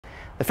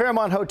The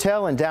Fairmont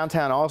Hotel in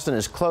downtown Austin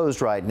is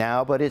closed right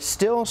now, but it's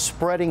still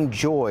spreading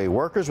joy.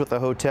 Workers with the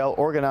hotel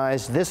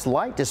organized this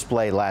light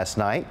display last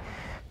night.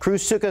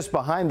 Crews took us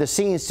behind the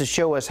scenes to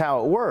show us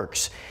how it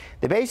works.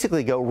 They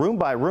basically go room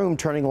by room,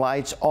 turning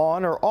lights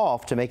on or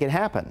off to make it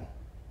happen.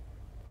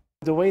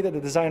 The way that the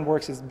design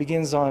works is it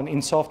begins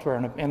in software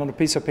and on a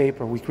piece of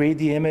paper. We create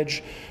the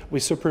image, we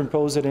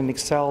superimpose it in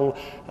Excel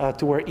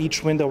to where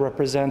each window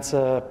represents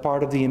a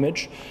part of the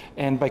image,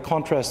 and by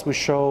contrast we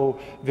show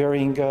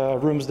varying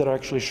rooms that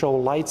actually show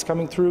lights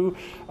coming through,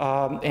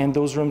 and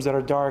those rooms that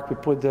are dark we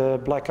put the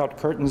blackout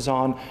curtains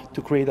on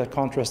to create that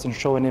contrast and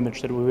show an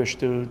image that we wish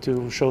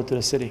to show to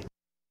the city.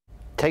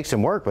 Takes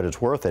some work, but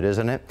it's worth it,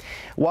 isn't it?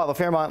 While the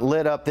Fairmont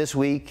lit up this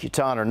week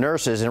to honor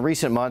nurses, in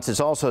recent months it's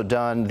also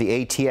done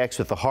the ATX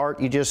with the heart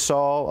you just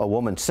saw, a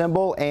woman's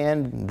symbol,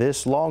 and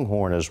this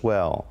longhorn as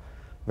well.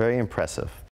 Very impressive.